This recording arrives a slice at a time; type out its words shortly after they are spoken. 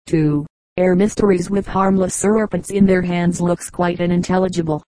2. Air mysteries with harmless serpents in their hands looks quite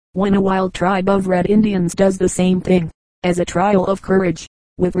unintelligible. When a wild tribe of Red Indians does the same thing, as a trial of courage,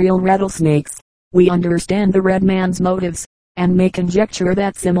 with real rattlesnakes, we understand the red man's motives, and may conjecture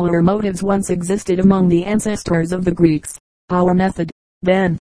that similar motives once existed among the ancestors of the Greeks. Our method,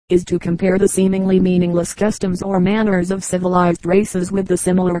 then, is to compare the seemingly meaningless customs or manners of civilized races with the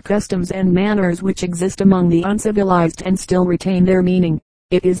similar customs and manners which exist among the uncivilized and still retain their meaning.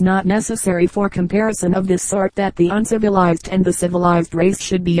 It is not necessary for comparison of this sort that the uncivilized and the civilized race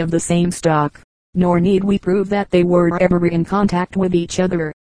should be of the same stock, nor need we prove that they were ever in contact with each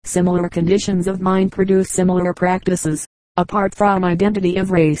other. Similar conditions of mind produce similar practices. Apart from identity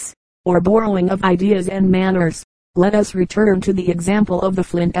of race, or borrowing of ideas and manners, let us return to the example of the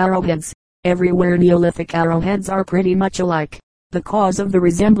flint arrowheads. Everywhere Neolithic arrowheads are pretty much alike. The cause of the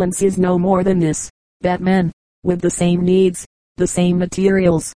resemblance is no more than this, that men, with the same needs, the same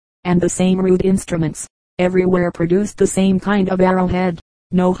materials, and the same rude instruments, everywhere produced the same kind of arrowhead.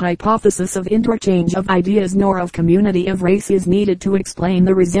 No hypothesis of interchange of ideas nor of community of race is needed to explain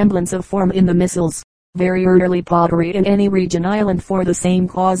the resemblance of form in the missiles. Very early pottery in any region island for the same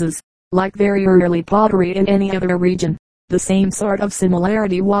causes, like very early pottery in any other region. The same sort of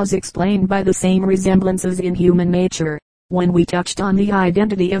similarity was explained by the same resemblances in human nature. When we touched on the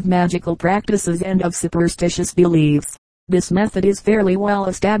identity of magical practices and of superstitious beliefs, this method is fairly well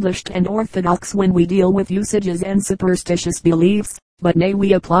established and orthodox when we deal with usages and superstitious beliefs, but may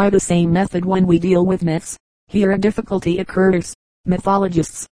we apply the same method when we deal with myths? Here a difficulty occurs.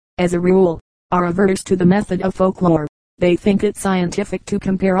 Mythologists, as a rule, are averse to the method of folklore. They think it scientific to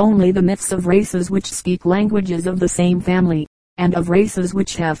compare only the myths of races which speak languages of the same family, and of races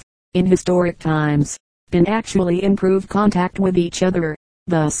which have, in historic times, been actually in proved contact with each other.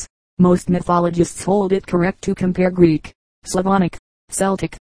 Thus, most mythologists hold it correct to compare Greek, Slavonic,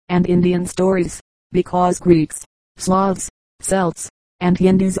 Celtic, and Indian stories, because Greeks, Slavs, Celts, and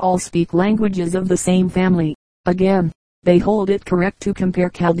Hindus all speak languages of the same family. Again, they hold it correct to compare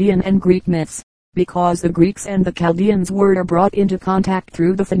Chaldean and Greek myths, because the Greeks and the Chaldeans were brought into contact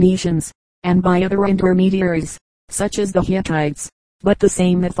through the Phoenicians, and by other intermediaries, such as the Hittites. But the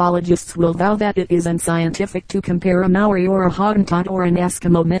same mythologists will vow that it is unscientific to compare a Maori or a Hottentot or an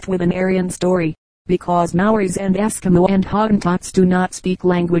Eskimo myth with an Aryan story, because Maoris and Eskimo and Hottentots do not speak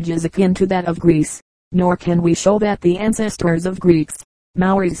languages akin to that of Greece, nor can we show that the ancestors of Greeks,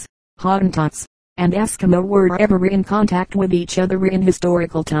 Maoris, Hottentots, and Eskimo were ever in contact with each other in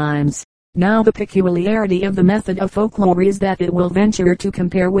historical times. Now the peculiarity of the method of folklore is that it will venture to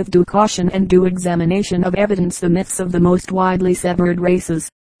compare with due caution and due examination of evidence the myths of the most widely severed races,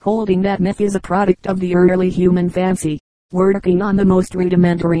 holding that myth is a product of the early human fancy, working on the most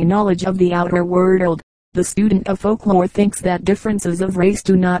rudimentary knowledge of the outer world. The student of folklore thinks that differences of race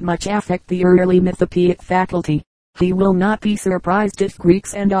do not much affect the early mythopoeic faculty. He will not be surprised if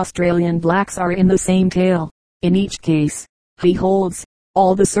Greeks and Australian blacks are in the same tale. In each case, he holds,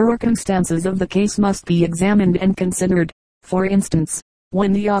 all the circumstances of the case must be examined and considered. For instance,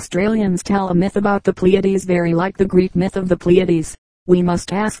 when the Australians tell a myth about the Pleiades very like the Greek myth of the Pleiades, we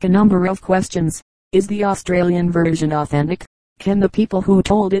must ask a number of questions. Is the Australian version authentic? Can the people who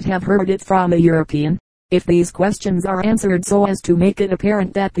told it have heard it from a European? If these questions are answered so as to make it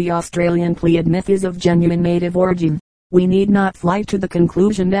apparent that the Australian Pleiad myth is of genuine native origin, we need not fly to the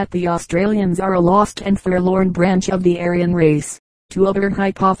conclusion that the Australians are a lost and forlorn branch of the Aryan race. Two other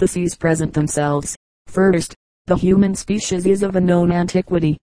hypotheses present themselves. First, the human species is of a known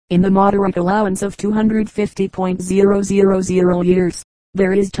antiquity. In the moderate allowance of 250,000 years,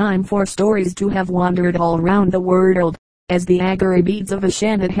 there is time for stories to have wandered all round the world, as the Agari beads of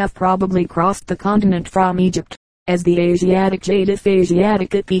Ashanti have probably crossed the continent from Egypt, as the Asiatic jade if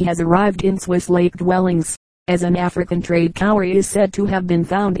Asiatic has arrived in Swiss lake dwellings, as an African trade cowrie is said to have been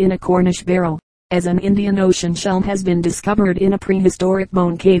found in a Cornish barrow, as an Indian Ocean shell has been discovered in a prehistoric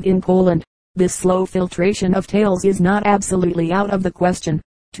bone cave in Poland. This slow filtration of tales is not absolutely out of the question.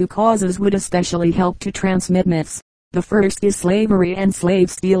 Two causes would especially help to transmit myths. The first is slavery and slave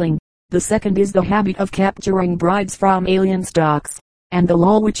stealing. The second is the habit of capturing brides from alien stocks, and the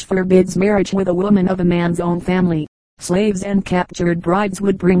law which forbids marriage with a woman of a man's own family. Slaves and captured brides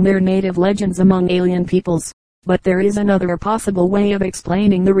would bring their native legends among alien peoples. But there is another possible way of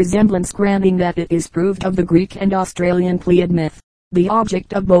explaining the resemblance, granting that it is proved of the Greek and Australian Pleiad myth. The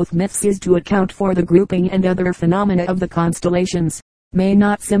object of both myths is to account for the grouping and other phenomena of the constellations. May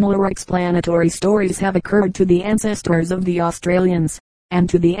not similar explanatory stories have occurred to the ancestors of the Australians, and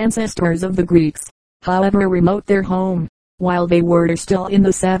to the ancestors of the Greeks, however remote their home, while they were still in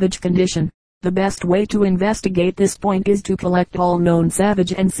the savage condition? The best way to investigate this point is to collect all known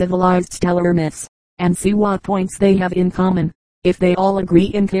savage and civilized stellar myths, and see what points they have in common. If they all agree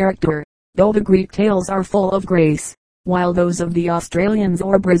in character, though the Greek tales are full of grace, while those of the Australians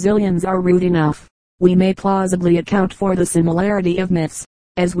or Brazilians are rude enough, we may plausibly account for the similarity of myths,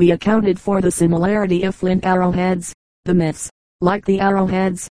 as we accounted for the similarity of flint arrowheads. The myths, like the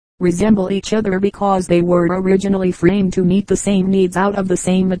arrowheads, resemble each other because they were originally framed to meet the same needs out of the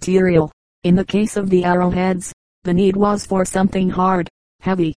same material. In the case of the arrowheads, the need was for something hard,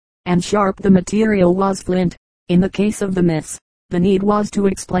 heavy, and sharp. The material was flint. In the case of the myths, the need was to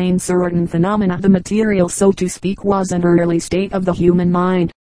explain certain phenomena. The material, so to speak, was an early state of the human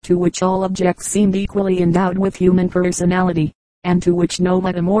mind, to which all objects seemed equally endowed with human personality, and to which no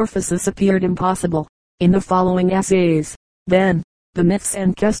metamorphosis appeared impossible. In the following essays, then, the myths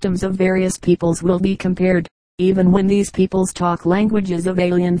and customs of various peoples will be compared, even when these peoples talk languages of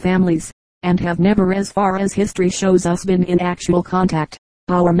alien families, and have never, as far as history shows us, been in actual contact.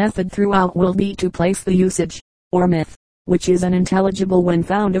 Our method throughout will be to place the usage, or myth, which is unintelligible when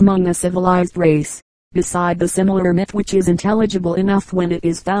found among a civilized race, beside the similar myth which is intelligible enough when it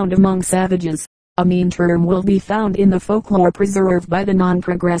is found among savages. A mean term will be found in the folklore preserved by the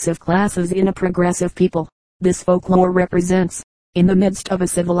non-progressive classes in a progressive people. This folklore represents, in the midst of a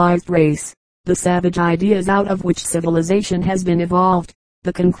civilized race, the savage ideas out of which civilization has been evolved.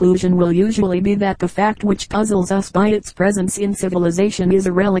 The conclusion will usually be that the fact which puzzles us by its presence in civilization is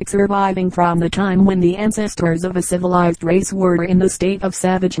a relic surviving from the time when the ancestors of a civilized race were in the state of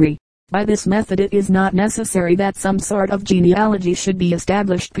savagery. By this method it is not necessary that some sort of genealogy should be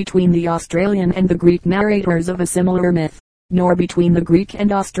established between the Australian and the Greek narrators of a similar myth, nor between the Greek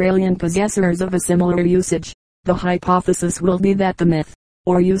and Australian possessors of a similar usage. The hypothesis will be that the myth,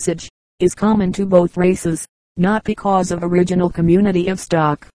 or usage, is common to both races, not because of original community of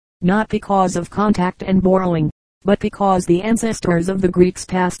stock, not because of contact and borrowing, but because the ancestors of the Greeks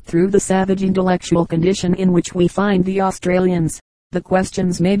passed through the savage intellectual condition in which we find the Australians. The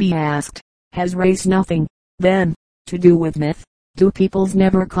questions may be asked, has race nothing, then, to do with myth? Do peoples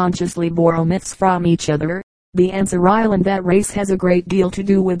never consciously borrow myths from each other? The answer is that race has a great deal to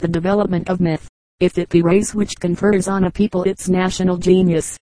do with the development of myth. If it be race which confers on a people its national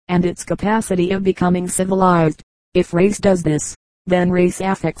genius, and its capacity of becoming civilized, if race does this, then race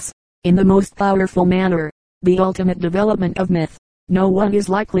affects, in the most powerful manner, the ultimate development of myth. No one is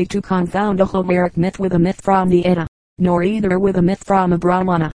likely to confound a Homeric myth with a myth from the Edda, nor either with a myth from a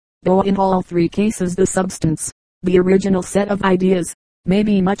Brahmana, though in all three cases the substance, the original set of ideas, may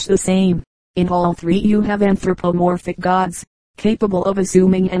be much the same. In all three you have anthropomorphic gods, capable of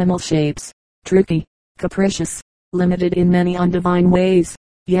assuming animal shapes, tricky, capricious, limited in many undivine ways,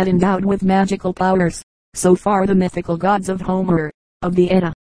 yet endowed with magical powers. So far the mythical gods of Homer, of the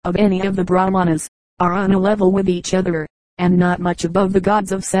Edda, of any of the Brahmanas, are on a level with each other, and not much above the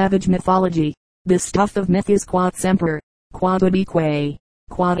gods of savage mythology. This stuff of myth is quod semper, quod ubique,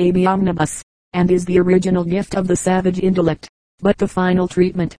 quod abi omnibus, and is the original gift of the savage intellect. But the final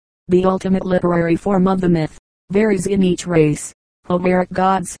treatment, the ultimate literary form of the myth, varies in each race. Homeric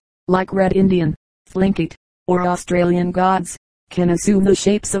gods, like Red Indian, Thlinket, or Australian gods, can assume the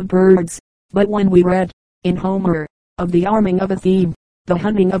shapes of birds. But when we read, in Homer, of the arming of Athene, the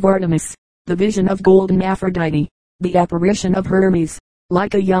hunting of Artemis, the vision of golden Aphrodite, the apparition of Hermes,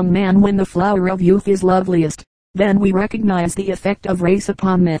 like a young man when the flower of youth is loveliest, then we recognize the effect of race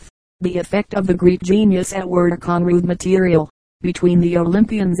upon myth, the effect of the Greek genius at work on rude material. Between the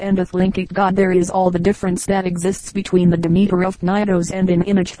Olympians and a Thlinket god there is all the difference that exists between the Demeter of Cnidos and an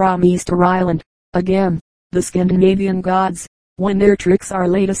image from Easter Island. Again, the Scandinavian gods, when their tricks are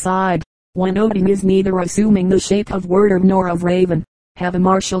laid aside, when Odin is neither assuming the shape of worm nor of raven, have a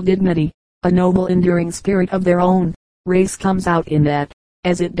martial dignity, a noble enduring spirit of their own. Race comes out in that,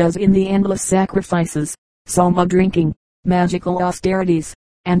 as it does in the endless sacrifices, soma drinking, magical austerities,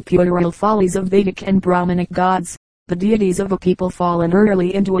 and puerile follies of Vedic and Brahmanic gods. The deities of a people fallen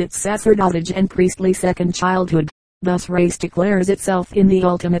early into its sacerdotage and priestly second childhood. Thus race declares itself in the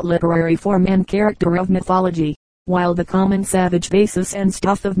ultimate literary form and character of mythology, while the common savage basis and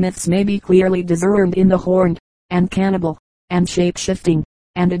stuff of myths may be clearly discerned in the horned, and cannibal, and shape-shifting,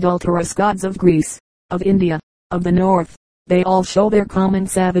 and adulterous gods of Greece, of India, of the North. They all show their common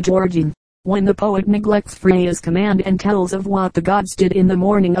savage origin. When the poet neglects Freya's command and tells of what the gods did in the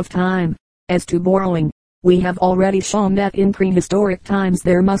morning of time. As to borrowing, we have already shown that in prehistoric times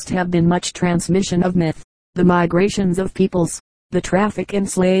there must have been much transmission of myth. The migrations of peoples, the traffic in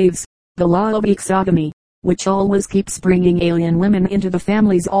slaves, the law of exogamy, which always keeps bringing alien women into the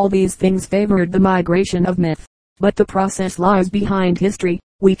families, all these things favored the migration of myth. But the process lies behind history.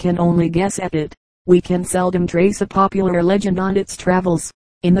 We can only guess at it. We can seldom trace a popular legend on its travels.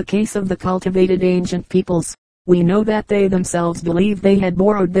 In the case of the cultivated ancient peoples, we know that they themselves believed they had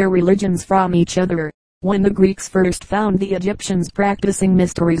borrowed their religions from each other. When the Greeks first found the Egyptians practicing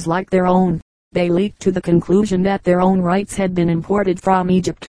mysteries like their own, they leaped to the conclusion that their own rites had been imported from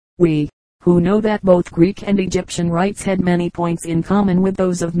Egypt. We, who know that both Greek and Egyptian rites had many points in common with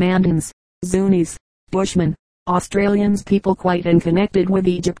those of Mandans, Zunis, Bushmen, Australians, people quite unconnected with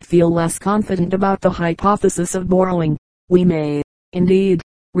Egypt, feel less confident about the hypothesis of borrowing. We may, indeed,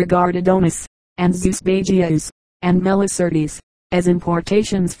 regard Adonis, and Zeus Bagius, and Melicertes, as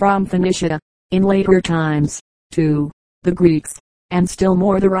importations from Phoenicia. In later times, too, the Greeks, and still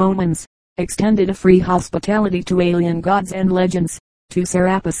more the Romans, extended a free hospitality to alien gods and legends, to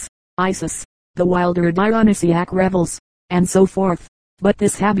Serapis, Isis, the wilder Dionysiac revels, and so forth. But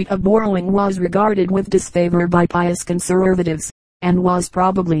this habit of borrowing was regarded with disfavor by pious conservatives, and was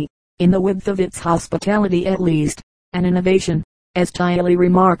probably, in the width of its hospitality at least, an innovation. As Tiley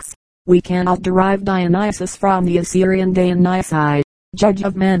remarks, we cannot derive Dionysus from the Assyrian Dionysi, judge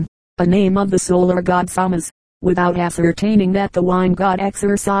of men, a name of the solar god Samas, without ascertaining that the wine god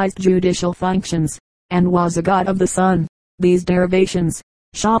exercised judicial functions, and was a god of the sun. These derivations,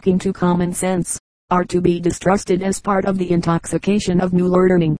 shocking to common sense, are to be distrusted as part of the intoxication of new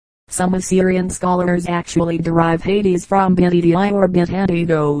learning. Some Assyrian scholars actually derive Hades from Bidii or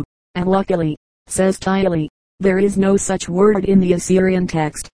Bit-Hadido, and luckily, says Tiley, there is no such word in the Assyrian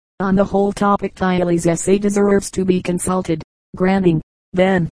text. On the whole topic Tiley's essay deserves to be consulted, granting,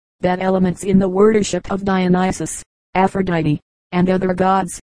 then, that elements in the worship of Dionysus, Aphrodite, and other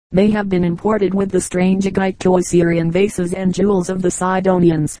gods, may have been imported with the strange Egypto-Assyrian vases and jewels of the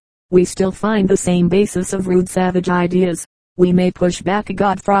Sidonians. We still find the same basis of rude savage ideas. We may push back a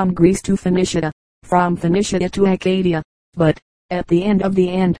god from Greece to Phoenicia, from Phoenicia to Acadia, but, at the end of the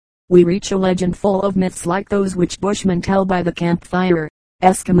end, we reach a legend full of myths like those which Bushmen tell by the campfire,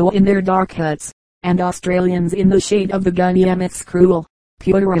 Eskimo in their dark huts, and Australians in the shade of the gun. Myths cruel,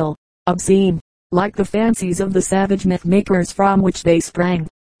 puerile, obscene, like the fancies of the savage myth makers from which they sprang.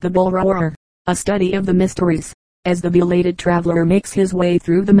 The Bull Roarer, a study of the mysteries, as the belated traveler makes his way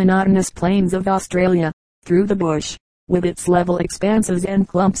through the monotonous plains of Australia, through the bush, with its level expanses and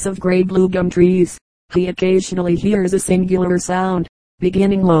clumps of grey blue gum trees, he occasionally hears a singular sound,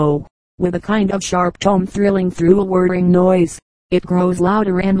 beginning low, with a kind of sharp tone thrilling through a whirring noise. It grows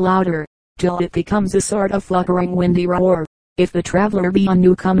louder and louder, till it becomes a sort of fluttering windy roar. If the traveler be a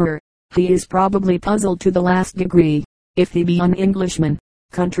newcomer, he is probably puzzled to the last degree. If he be an Englishman,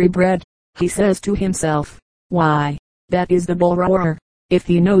 country bred, he says to himself, why, that is the Bull Roarer. If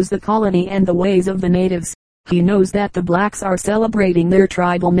he knows the colony and the ways of the natives, he knows that the blacks are celebrating their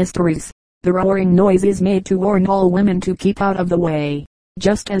tribal mysteries. The roaring noise is made to warn all women to keep out of the way.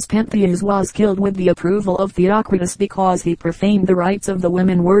 Just as Pentheus was killed with the approval of Theocritus because he profaned the rites of the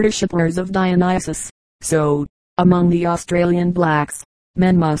women worshippers of Dionysus, so, among the Australian blacks,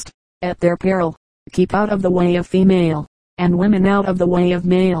 men must, at their peril, keep out of the way of female, and women out of the way of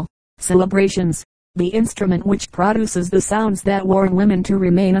male, celebrations. The instrument which produces the sounds that warn women to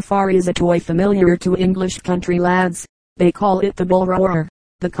remain afar is a toy familiar to English country lads. They call it the Bull Roarer.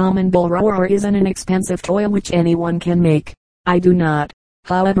 The common Bull Roarer is an inexpensive toy which anyone can make. I do not,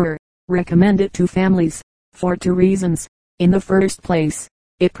 however, recommend it to families, for two reasons. In the first place,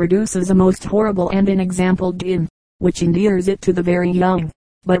 it produces a most horrible and unexampled din, which endears it to the very young,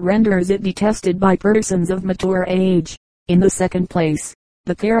 but renders it detested by persons of mature age. In the second place,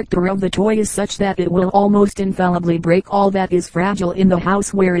 the character of the toy is such that it will almost infallibly break all that is fragile in the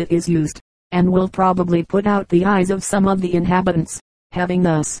house where it is used, and will probably put out the eyes of some of the inhabitants. Having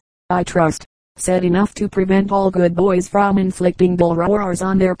thus, I trust, said enough to prevent all good boys from inflicting Bull Roarers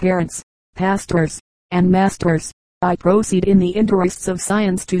on their parents, pastors, and masters, I proceed in the interests of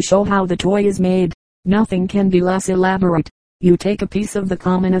science to show how the toy is made. Nothing can be less elaborate. You take a piece of the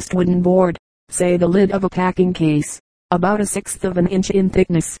commonest wooden board, say the lid of a packing case, about 1/6 of an inch in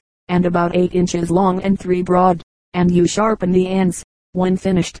thickness, and about 8 inches long and 3 broad, and you sharpen the ends. When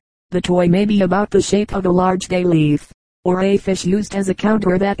finished, the toy may be about the shape of a large bay leaf, or a fish used as a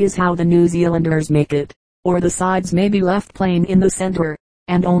counter, that is how the New Zealanders make it, or the sides may be left plain in the center,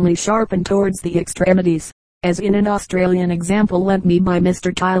 and only sharpened towards the extremities, as in an Australian example lent me by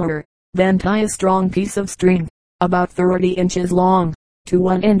Mr. Tyler. Then tie a strong piece of string, about 30 inches long, to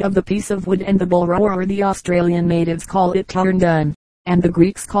one end of the piece of wood, and the Bull Roarer, the Australian natives call it turn gun, and the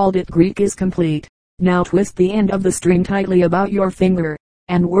Greeks called it Greek, is complete. Now twist the end of the string tightly about your finger,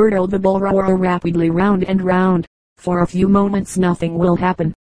 and whirl the Bull Roarer rapidly round and round. For a few moments nothing will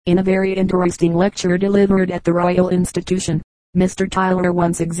happen. In a very interesting lecture delivered at the Royal Institution, Mr. Tyler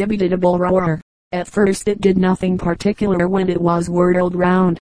once exhibited a bull roarer. At first it did nothing particular when it was whirled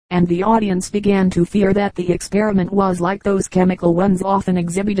round, and the audience began to fear that the experiment was like those chemical ones often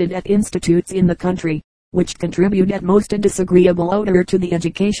exhibited at institutes in the country, which contribute at most a disagreeable odor to the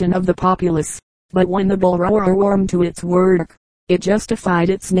education of the populace. But when the bull roarer warmed to its work, it justified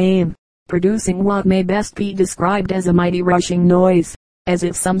its name, producing what may best be described as a mighty rushing noise, as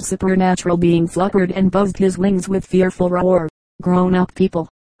if some supernatural being fluttered and buzzed his wings with fearful roar. Grown-up people,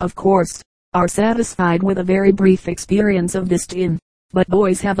 of course, are satisfied with a very brief experience of this din, but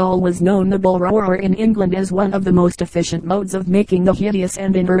boys have always known the bull roarer in England as one of the most efficient modes of making the hideous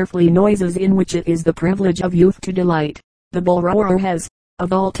and unearthly noises in which it is the privilege of youth to delight. The bull roarer has,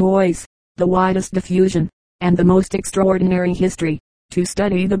 of all toys, the widest diffusion, and the most extraordinary history. To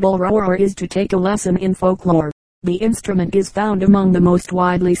study the bull roarer is to take a lesson in folklore. The instrument is found among the most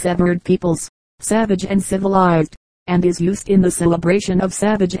widely severed peoples, savage and civilized, and is used in the celebration of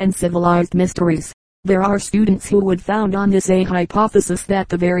savage and civilized mysteries. There are students who would found on this a hypothesis that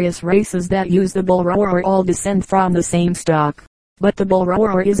the various races that use the bull roarer all descend from the same stock. But the bull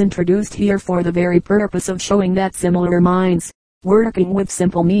roarer is introduced here for the very purpose of showing that similar minds, working with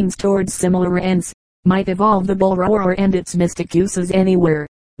simple means towards similar ends, might evolve the bull roarer and its mystic uses anywhere.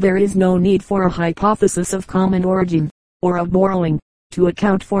 There is no need for a hypothesis of common origin, or of borrowing, to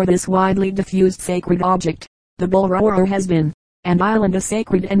account for this widely diffused sacred object. The bull roarer has been, and island a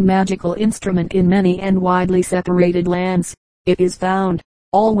sacred and magical instrument in many and widely separated lands. It is found,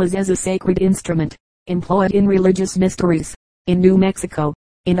 always as a sacred instrument, employed in religious mysteries, in New Mexico,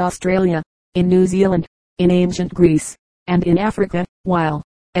 in Australia, in New Zealand, in ancient Greece, and in Africa, while,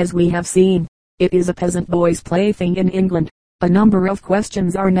 as we have seen, it is a peasant boy's plaything in England. A number of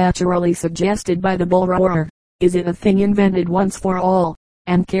questions are naturally suggested by the bull roarer. Is it a thing invented once for all,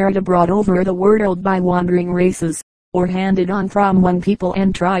 and carried abroad over the world by wandering races, or handed on from one people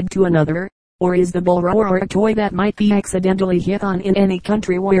and tribe to another? Or is the bull roarer a toy that might be accidentally hit on in any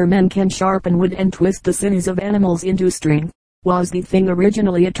country where men can sharpen wood and twist the sinews of animals into string? Was the thing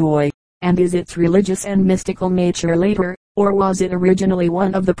originally a toy, and is its religious and mystical nature later, or was it originally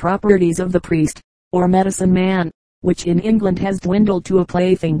one of the properties of the priest, or medicine man, which in England has dwindled to a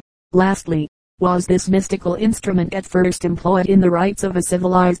plaything? Lastly, was this mystical instrument at first employed in the rites of a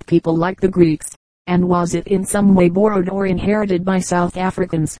civilized people like the Greeks? And was it in some way borrowed or inherited by South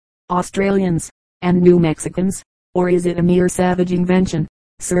Africans, Australians, and New Mexicans? Or is it a mere savage invention,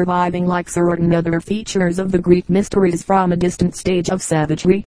 surviving like certain other features of the Greek mysteries from a distant stage of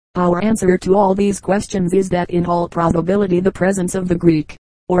savagery? Our answer to all these questions is that in all probability the presence of the Greek,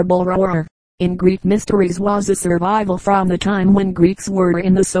 or bull roarer, in Greek mysteries was a survival from the time when Greeks were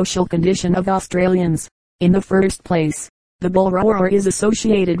in the social condition of Australians. In the first place, the bull roarer is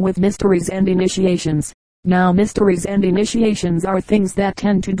associated with mysteries and initiations. Now mysteries and initiations are things that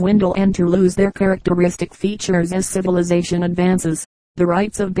tend to dwindle and to lose their characteristic features as civilization advances. The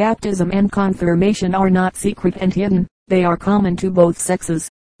rites of baptism and confirmation are not secret and hidden, they are common to both sexes.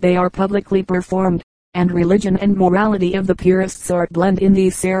 They are publicly performed, and religion and morality of the purest sort blend in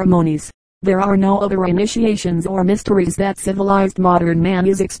these ceremonies. There are no other initiations or mysteries that civilized modern man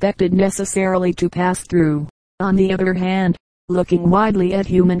is expected necessarily to pass through. On the other hand, looking widely at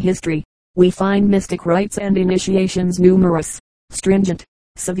human history, we find mystic rites and initiations numerous, stringent,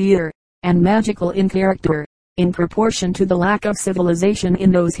 severe, and magical in character, in proportion to the lack of civilization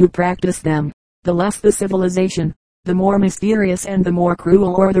in those who practice them. The less the civilization, the more mysterious and the more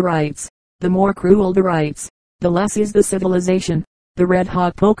cruel are the rites. The more cruel the rites, the less is the civilization. The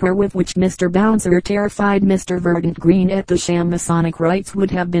red-hot poker with which Mr. Bouncer terrified Mr. Verdant Green at the sham Masonic rites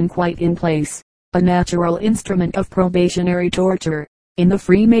would have been quite in place. A natural instrument of probationary torture, in the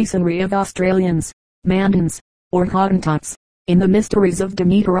Freemasonry of Australians, Mandans, or Hottentots, in the mysteries of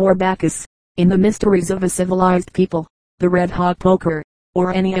Demeter or Bacchus, in the mysteries of a civilized people, the red-hot poker,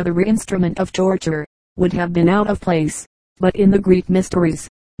 or any other instrument of torture, would have been out of place. But in the Greek mysteries,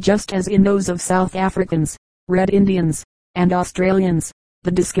 just as in those of South Africans, Red Indians, and Australians,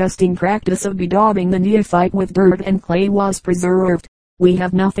 the disgusting practice of bedaubing the neophyte with dirt and clay was preserved. We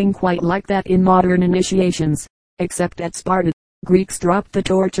have nothing quite like that in modern initiations, except at Sparta. Greeks dropped the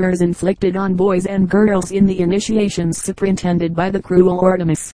tortures inflicted on boys and girls in the initiations superintended by the cruel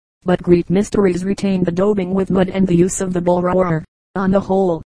Artemis. But Greek mysteries retained the daubing with mud and the use of the bull roarer. On the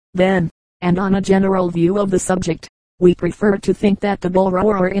whole, then, and on a general view of the subject, we prefer to think that the bull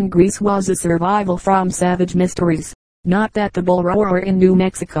roarer in Greece was a survival from savage mysteries, not that the bull roarer in New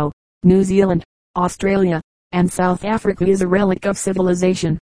Mexico, New Zealand, Australia, and South Africa is a relic of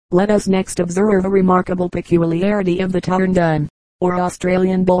civilization. Let us next observe a remarkable peculiarity of the Tarndun, or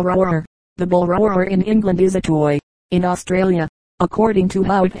Australian bull roarer. The bull roarer in England is a toy, In Australia, according to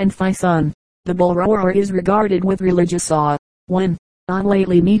Howitt and Fison, the bull roarer is regarded with religious awe. 1. On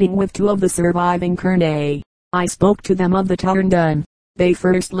lately meeting with two of the surviving Kurnai, I spoke to them of the Tarndun. They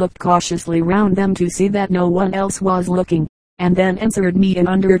first looked cautiously round them to see that no one else was looking, and then answered me in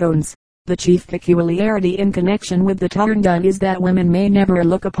undertones. The chief peculiarity in connection with the Tarndun is that women may never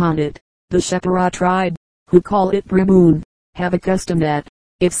look upon it. The Shepara tribe, who call it Braboon, have a custom that,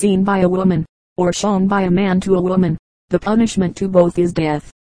 if seen by a woman, or shown by a man to a woman, the punishment to both is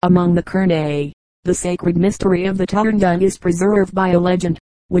death. Among the Kurnai, the sacred mystery of the Tarndun is preserved by a legend,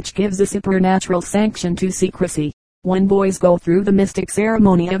 which gives a supernatural sanction to secrecy. When boys go through the mystic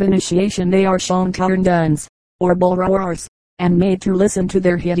ceremony of initiation they are shown Tarnduns, or bull roarers, and made to listen to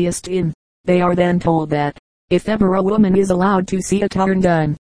their hideous din. They are then told that, if ever a woman is allowed to see a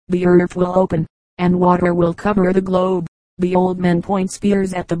Tarndun, the earth will open, and water will cover the globe. The old men point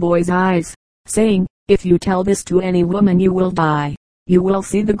spears at the boys' eyes, saying, if you tell this to any woman you will die. You will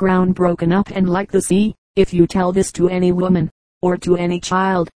see the ground broken up and like the sea. If you tell this to any woman, or to any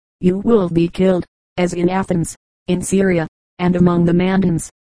child, you will be killed, as in Athens, in Syria, and among the Mandans.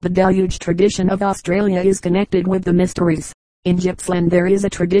 The deluge tradition of Australia is connected with the mysteries. In Gippsland there is a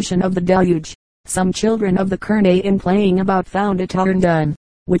tradition of the deluge. Some children of the Kurnai in playing about found a Tarndun,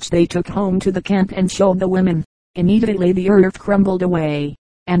 which they took home to the camp and showed the women. Immediately the earth crumbled away,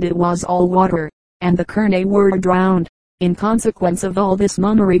 and it was all water, and the Kurnai were drowned. In consequence of all this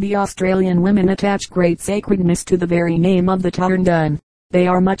mummery the Australian women attach great sacredness to the very name of the Tarndun. They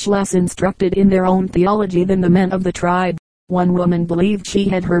are much less instructed in their own theology than the men of the tribe. One woman believed she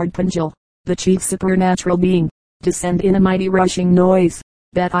had heard Punjil, the chief supernatural being, descend in a mighty rushing noise,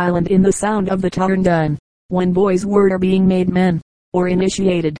 that island in the sound of the Tarndun, when boys were being made men, or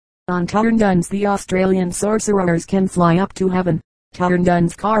initiated. On Tarnduns the Australian sorcerers can fly up to heaven.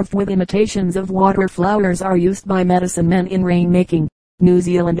 Tarnduns carved with imitations of water flowers are used by medicine men in rain making. New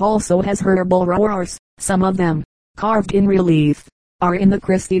Zealand also has her bull roarers. Some of them, carved in relief, are in the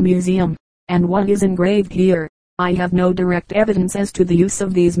Christie Museum, and one is engraved here. I have no direct evidence as to the use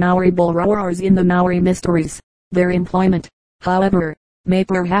of these Maori bull roarers in the Maori mysteries. Their employment, however, may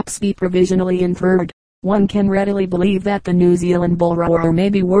perhaps be provisionally inferred. One can readily believe that the New Zealand bull roarer may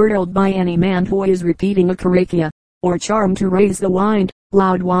be whirled by any man who is repeating a karakia, or charm to raise the wind,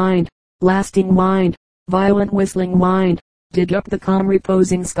 loud wind, lasting wind, violent whistling wind, dig up the calm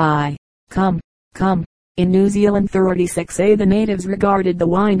reposing sky. Come, come. In New Zealand 36A the natives regarded the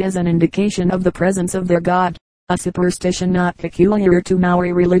wind as an indication of the presence of their god, a superstition not peculiar to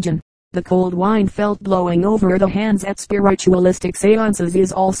Maori religion. The cold wind felt blowing over the hands at spiritualistic seances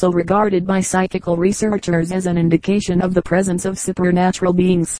is also regarded by psychical researchers as an indication of the presence of supernatural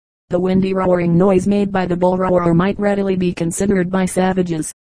beings. The windy roaring noise made by the bull roarer might readily be considered by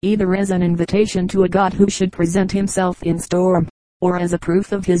savages, either as an invitation to a god who should present himself in storm, or as a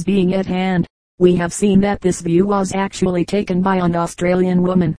proof of his being at hand. We have seen that this view was actually taken by an Australian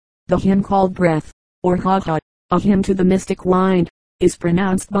woman. The hymn called Breath, or Hot, a hymn to the mystic wind, is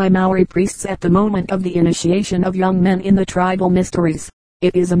pronounced by Maori priests at the moment of the initiation of young men in the tribal mysteries.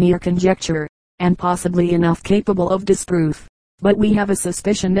 It is a mere conjecture, and possibly enough capable of disproof. But we have a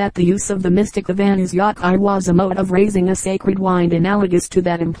suspicion that the use of the mystic Anusakai was a mode of raising a sacred wind analogous to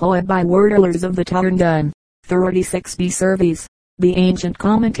that employed by whirlers of the Tarndun. 36b Surveys, the ancient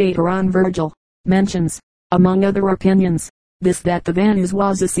commentator on Virgil, mentions, among other opinions, this that the Vanus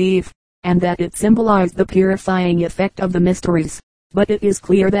was a sieve, and that it symbolized the purifying effect of the mysteries. But it is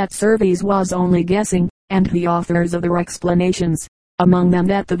clear that Surveys was only guessing, and the authors of their explanations, among them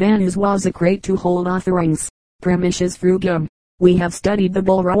that the Vanus was a crate to hold offerings, primitius frugum. We have studied the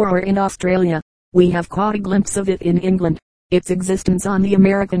bull roarer in Australia. We have caught a glimpse of it in England. Its existence on the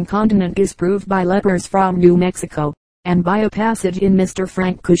American continent is proved by lepers from New Mexico, and by a passage in Mr.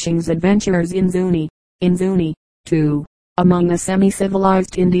 Frank Cushing's Adventures in Zuni. In Zuni, too, among a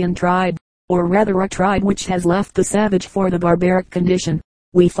semi-civilized Indian tribe, or rather a tribe which has left the savage for the barbaric condition,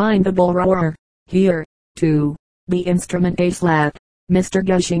 we find the bull roarer. Here, too, the instrument a slat, Mr.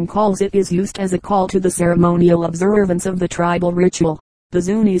 Gushing calls it, is used as a call to the ceremonial observance of the tribal ritual. The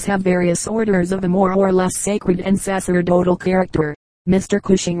Zunis have various orders of a more or less sacred and sacerdotal character. Mr.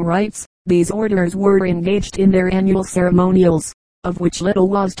 Cushing writes, these orders were engaged in their annual ceremonials, of which little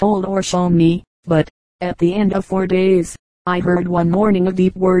was told or shown me, but, at the end of 4 days, I heard one morning a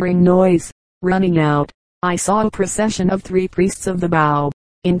deep whirring noise. Running out, I saw a procession of 3 priests of the bow,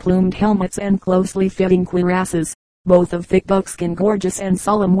 in plumed helmets and closely fitting cuirasses, both of thick buckskin, gorgeous and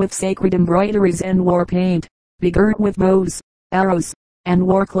solemn with sacred embroideries and war paint, begirt with bows, arrows, and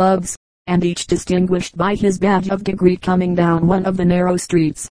war clubs, and each distinguished by his badge of degree coming down one of the narrow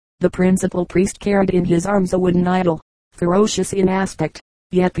streets. The principal priest carried in his arms a wooden idol, ferocious in aspect,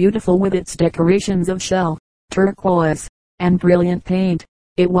 yet beautiful with its decorations of shell, turquoise, and brilliant paint.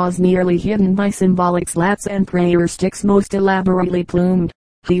 It was nearly hidden by symbolic slats and prayer sticks most elaborately plumed.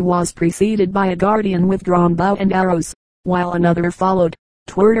 He was preceded by a guardian with drawn bow and arrows, while another followed,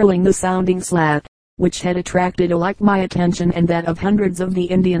 twirling the sounding slat, which had attracted alike my attention and that of hundreds of the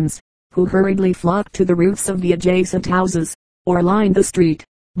Indians, who hurriedly flocked to the roofs of the adjacent houses, or lined the street,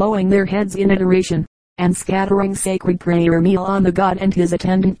 bowing their heads in adoration, and scattering sacred prayer meal on the god and his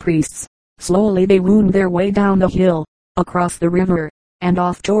attendant priests. Slowly they wound their way down the hill, across the river, and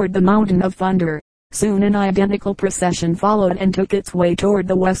off toward the mountain of thunder. Soon an identical procession followed and took its way toward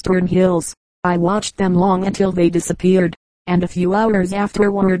the western hills. I watched them long until they disappeared, and a few hours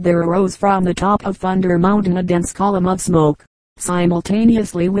afterward there arose from the top of Thunder Mountain a dense column of smoke,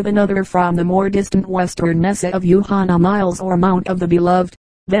 simultaneously with another from the more distant western mesa of Yuhana Miles or Mount of the Beloved.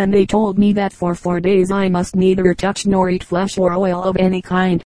 Then they told me that for 4 days I must neither touch nor eat flesh or oil of any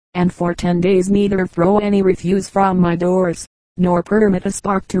kind, and for 10 days neither throw any refuse from my doors, nor permit a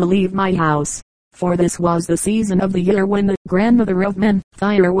spark to leave my house. For this was the season of the year when the grandmother of men,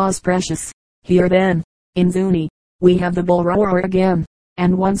 fire, was precious. Here then, in Zuni, we have the bull roar again,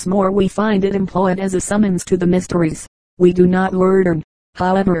 and once more we find it employed as a summons to the mysteries. We do not learn,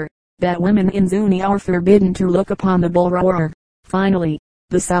 however, that women in Zuni are forbidden to look upon the bull roar. Finally,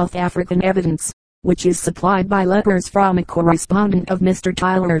 the South African evidence, which is supplied by letters from a correspondent of Mr.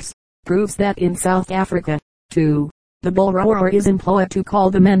 Tyler's, proves that in South Africa, too, the bull roar is employed to call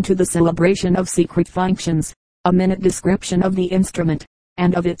the men to the celebration of secret functions. A minute description of the instrument,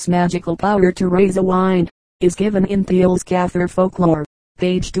 and of its magical power to raise a wind, is given in Thiel's Kaffir Folklore,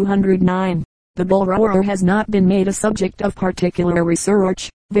 page 209. The bull roar has not been made a subject of particular research.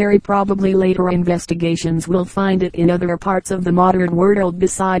 Very probably later investigations will find it in other parts of the modern world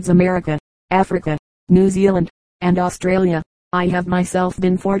besides America, Africa, New Zealand, and Australia. I have myself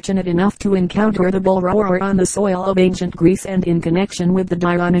been fortunate enough to encounter the bull roar on the soil of ancient Greece and in connection with the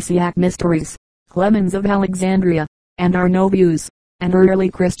Dionysiac mysteries. Clemens of Alexandria, and Arnobius, an early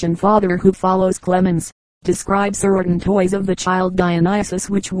Christian father who follows Clemens, describes certain toys of the child Dionysus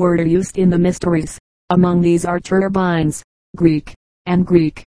which were used in the mysteries. Among these are turbines, Greek, and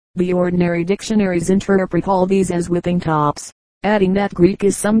Greek. The ordinary dictionaries interpret all these as whipping tops, adding that Greek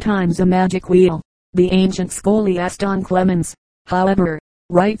is sometimes a magic wheel. The ancient scholiast on Clemens, however,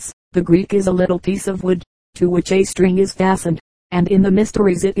 writes, the Greek is a little piece of wood, to which a string is fastened, and in the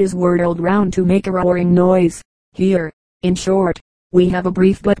mysteries it is whirled round to make a roaring noise. Here, in short, we have a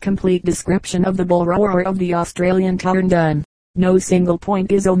brief but complete description of the bull roar of the Australian Tarndun. No single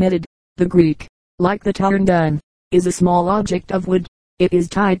point is omitted. The Greek, like the Tarndun, is a small object of wood. It is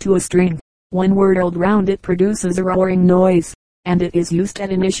tied to a string. When whirled round it produces a roaring noise, and it is used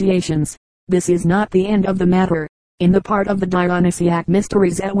at initiations. This is not the end of the matter. In the part of the Dionysiac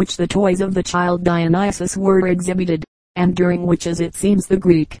mysteries at which the toys of the child Dionysus were exhibited, and during which as it seems the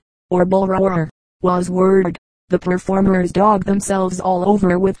Greek, or bull roar, was whirled, the performers daubed themselves all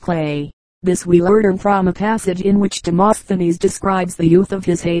over with clay. This we learn from a passage in which Demosthenes describes the youth of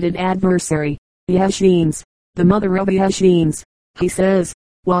his hated adversary, Aeschines. The mother of Aeschines, he says,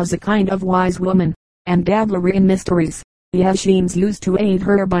 was a kind of wise woman, and dabbler in mysteries. Aeschines used to aid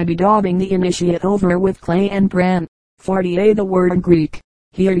her by bedaubing the initiate over with clay and bran. 40a. The word Greek,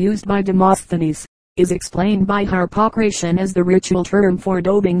 here used by Demosthenes, is explained by Harpocration as the ritual term for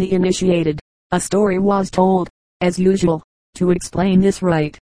daubing the initiated. A story was told, as usual, to explain this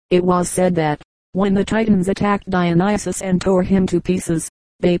rite. It was said that, when the Titans attacked Dionysus and tore him to pieces,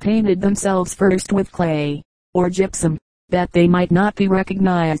 they painted themselves first with clay, or gypsum, that they might not be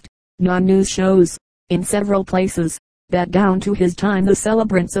recognized. Non-news shows, in several places, that down to his time the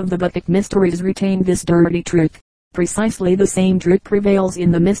celebrants of the Vedic mysteries retained this dirty trick. Precisely the same trick prevails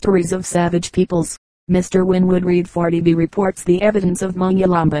in the mysteries of savage peoples. Mr. Winwood Reade 40b reports the evidence of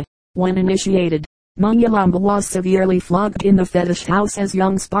Mungulamba. When initiated, Mungulamba was severely flogged in the fetish house as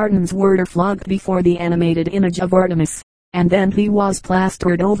young Spartans were flogged before the animated image of Artemis, and then he was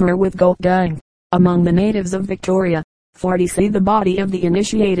plastered over with goat dung. Among the natives of Victoria, 40c, the body of the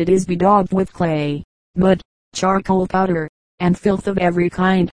initiated is bedaubed with clay, mud, charcoal powder, and filth of every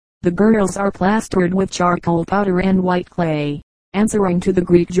kind. The girls are plastered with charcoal powder and white clay, answering to the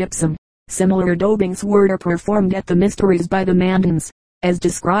Greek gypsum. Similar daubings were performed at the mysteries by the Mandans, as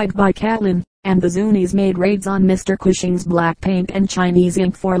described by Catlin, and the Zunis made raids on Mr. Cushing's black paint and Chinese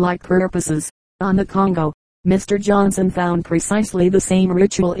ink for like purposes. On the Congo, Mr. Johnson found precisely the same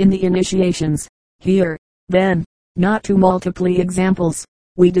ritual in the initiations. Here, then, not to multiply examples,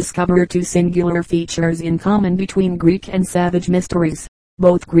 we discover two singular features in common between Greek and savage mysteries.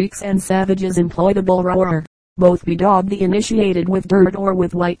 Both Greeks and savages employ the bull roarer. Both bedaub the initiated with dirt or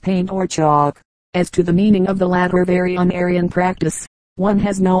with white paint or chalk. As to the meaning of the latter very un-Aryan practice, one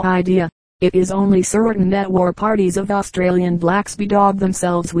has no idea. It is only certain that war parties of Australian blacks bedaub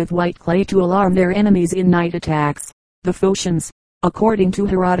themselves with white clay to alarm their enemies in night attacks. The Phocians, according to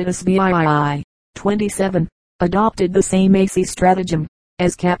Herodotus VII 27, adopted the same icy stratagem,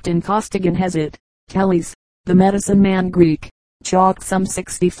 as Captain Costigan has it. Teles, the medicine man Greek, chalked some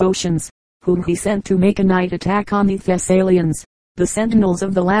 60 Phocians, whom he sent to make a night attack on the Thessalians. The sentinels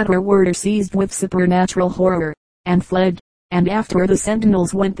of the latter were seized with supernatural horror, and fled, and after the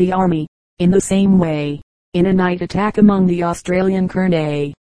sentinels went the army. In the same way, in a night attack among the Australian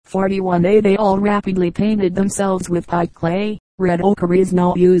Kurnai, 41a they all rapidly painted themselves with white clay. Red ochre is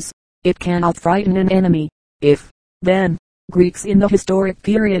no use. It cannot frighten an enemy. If, then, Greeks in the historic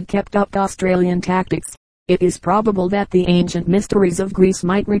period kept up Australian tactics, it is probable that the ancient mysteries of Greece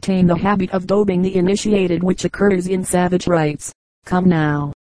might retain the habit of daubing the initiated which occurs in savage rites. Come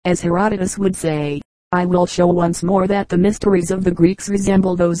now, as Herodotus would say, I will show once more that the mysteries of the Greeks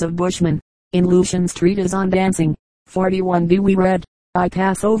resemble those of Bushmen. In Lucian's treatise on dancing, 41b we read, I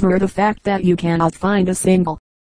pass over the fact that you cannot find a single